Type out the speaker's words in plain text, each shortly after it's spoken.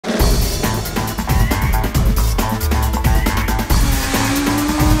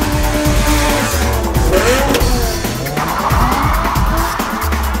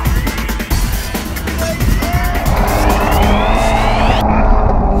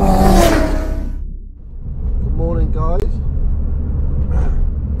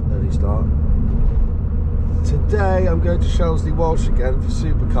Shelsley, Walsh again for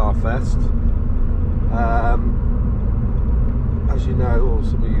Supercarfest. As you know, or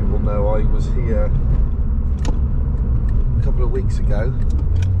some of you will know, I was here a couple of weeks ago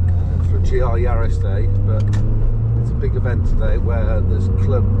for a GR Yaris day, but it's a big event today where there's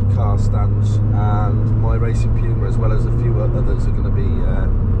club car stands and my racing Puma as well as a few others are going to be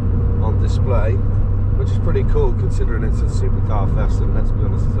on display, which is pretty cool considering it's a Supercarfest, and let's be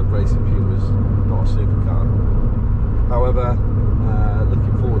honest, a racing Puma is not a supercar. However,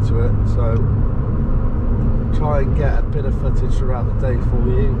 looking forward to it, so try and get a bit of footage throughout the day for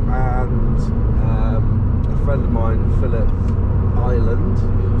you. And a friend of mine, Philip Island,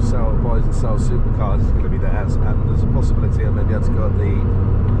 who buys and sells supercars, is going to be there, and there's a possibility I may be able to go up the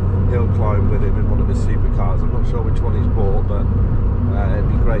hill climb with him in one of his supercars. I'm not sure which one he's bought, but it'd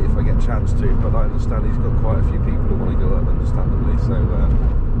be great if I get a chance to, but I understand he's got quite a few people who want to go up, understandably, so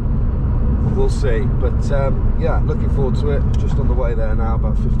we'll see. But yeah, looking forward to it. Just on the way there now,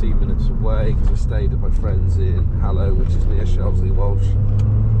 about 15 minutes away, because I stayed at my friend's in Hallow, which is near Shelsley, Walsh.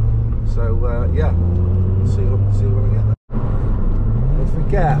 So yeah, see when I get there. I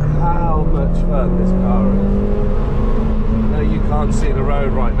forget how much fun this car is. I know you can't see the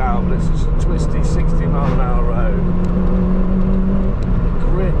road right now, but it's just a twisty 60-mile-an-hour road. The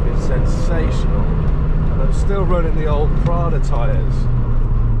grip is sensational, and I'm still running the old Prada tyres.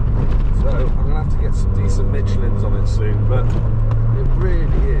 So I'm going to have to get some decent Michelins on it soon, but it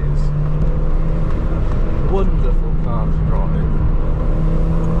really is a wonderful car to drive.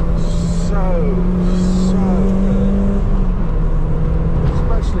 So good.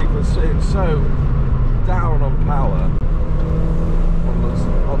 Especially for sitting so down on power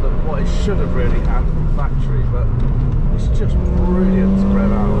on what it should have really had from factory, but it's just brilliant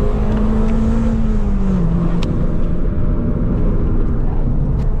spread out.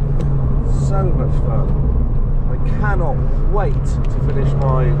 So much fun. I cannot wait to finish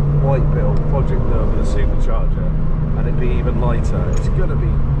my white build, project build with a supercharger and it be even lighter. It's going to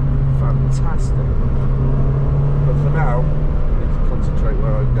be fantastic. But for now, I need to concentrate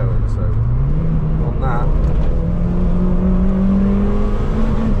where I'm going, so on that,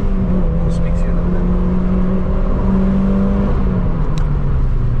 I'll speak to you in a minute.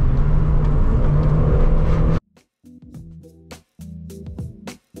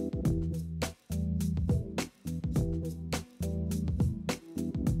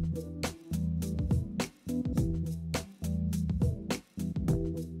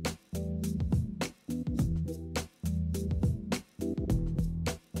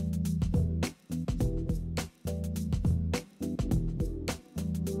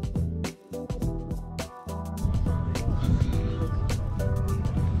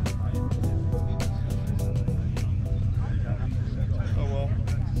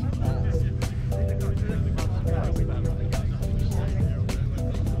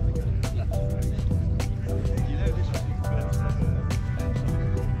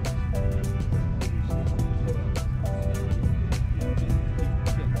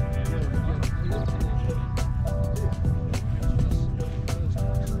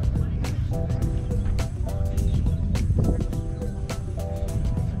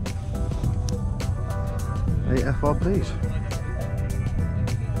 FR, please.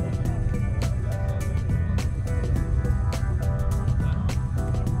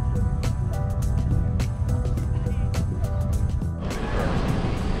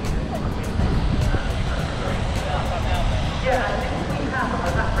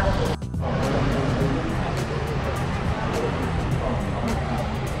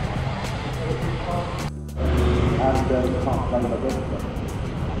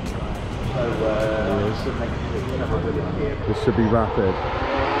 This should be rapid.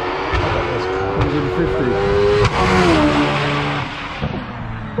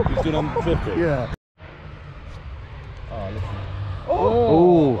 150. He's doing on 50? Yeah. Oh, listen.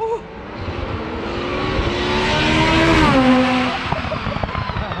 Oh!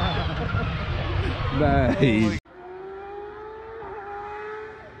 Nice.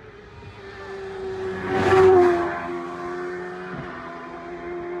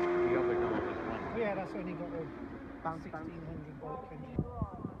 Yeah, that's only got a 1600 volt engine.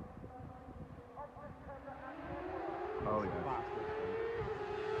 Oh yeah.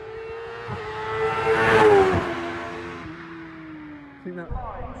 Think that.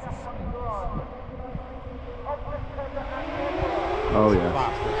 Oh yeah.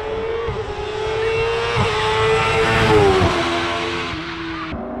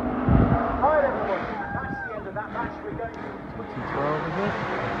 Alright everyone, that's the end of that match. We're going to 2012, is it?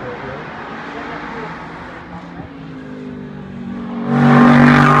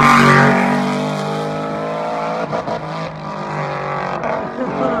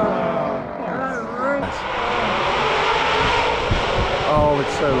 Oh,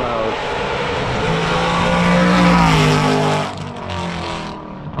 it's so loud.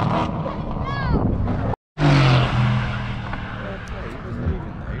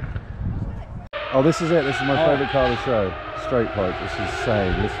 Oh, this is it. This is my favourite car of the show. Straight pipe. This is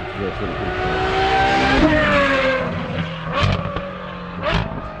insane. Listen to this. Really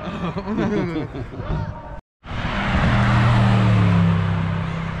cool.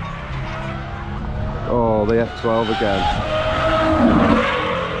 Oh, the F12 again.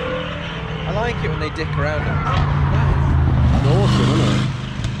 I like it when they dick around. It's awesome, isn't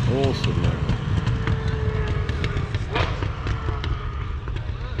it? Awesome, man.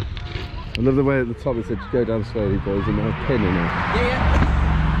 I love the way at the top it said, go down slowly, boys, and there's a pin in it. Yeah.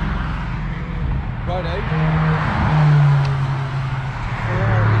 Righto.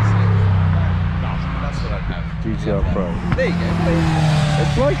 That's what I'd have. GTR Pro. There you go.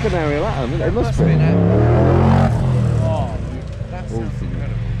 It's like an Ariel Atom, isn't it? It must be. Oh, that sounds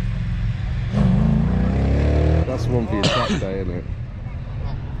incredible. That's one for your top day, isn't it?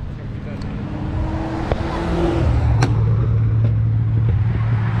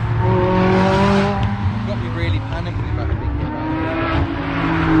 Got me really panicking about the big hit.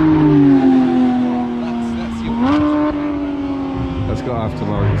 That's your That's got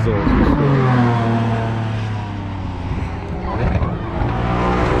aftermarket exhaust.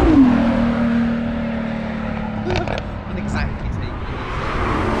 and exactly taking it.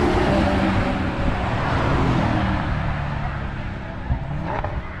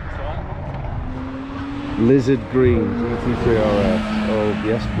 Lizard Green GT3 RS. Oh,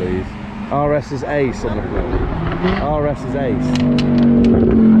 yes, please. RS is ace on the plate. RS is ace.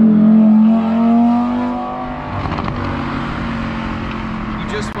 You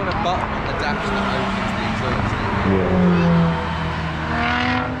just want a button on the dash that opens the exhaust. Yeah.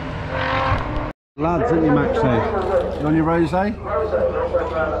 Lads, aren't you, Maxo? You on your rosé?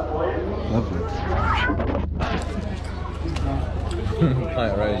 Lovely. Hi,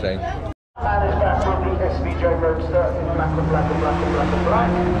 Rosé. And it's that from the SVJ Roadster in black and black and black and black and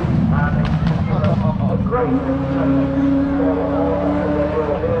black. And a great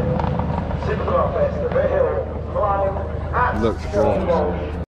Supercarfest, the hill, climb, at Looks gorgeous.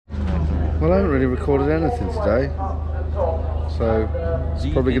 Well, I haven't really recorded anything today, so it's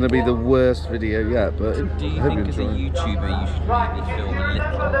probably going to be the worst video yet, but Do you I hope think as a enjoy it. YouTuber you should really film a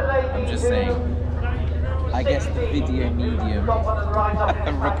little? I'm just saying. I guess the video medium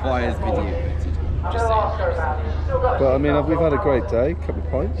requires video footage. Just saying. But I mean, we've had a great day, couple of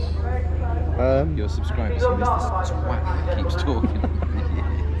pints. Your subscribers who is this twat that keeps talking.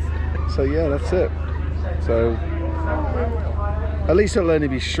 So yeah, that's it. So at least it'll only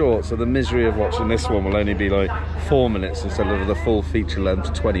be short, so the misery of watching this one will only be like 4 minutes instead of the full feature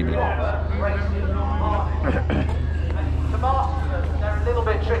length 20 minutes. The masters, they're a little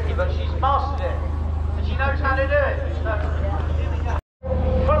bit tricky, but she's mastered it. And she knows how to do it.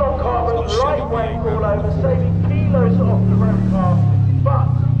 Full on carbon, lightweight all over, saving kilos off the road car, but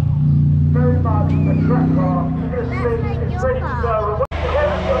very much a track car. It's slim, it's ready to go.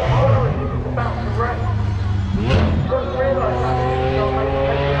 It's about to wreck. Don't realise that it's not making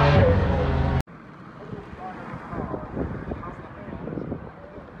it happen.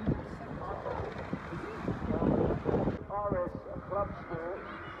 RS, a club sport.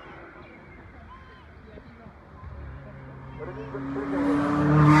 But it is a trigger.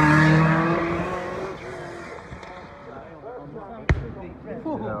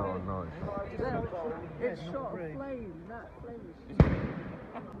 Oh, nice. It's shot of flame, that flame is...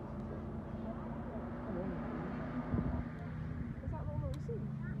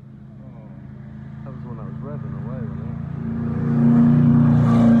 That was the one that was revving away, wasn't it?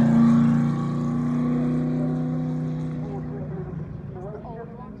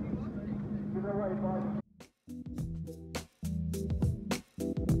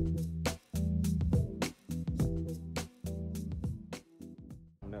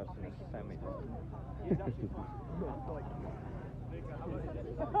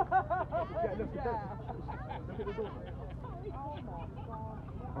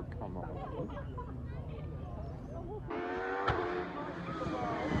 Oh, come on.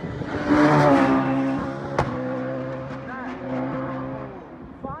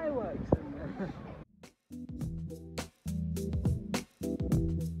 Fireworks in there.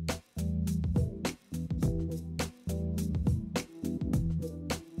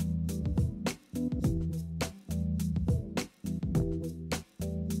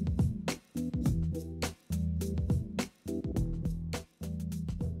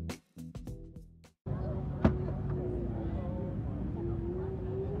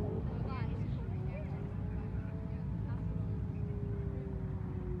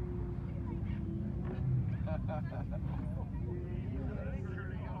 I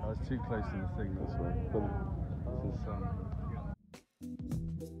was too close to the thing, that's why. This is,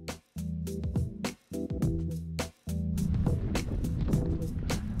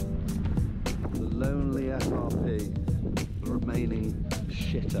 the lonely FRP, the remaining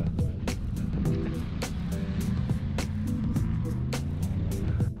shitter.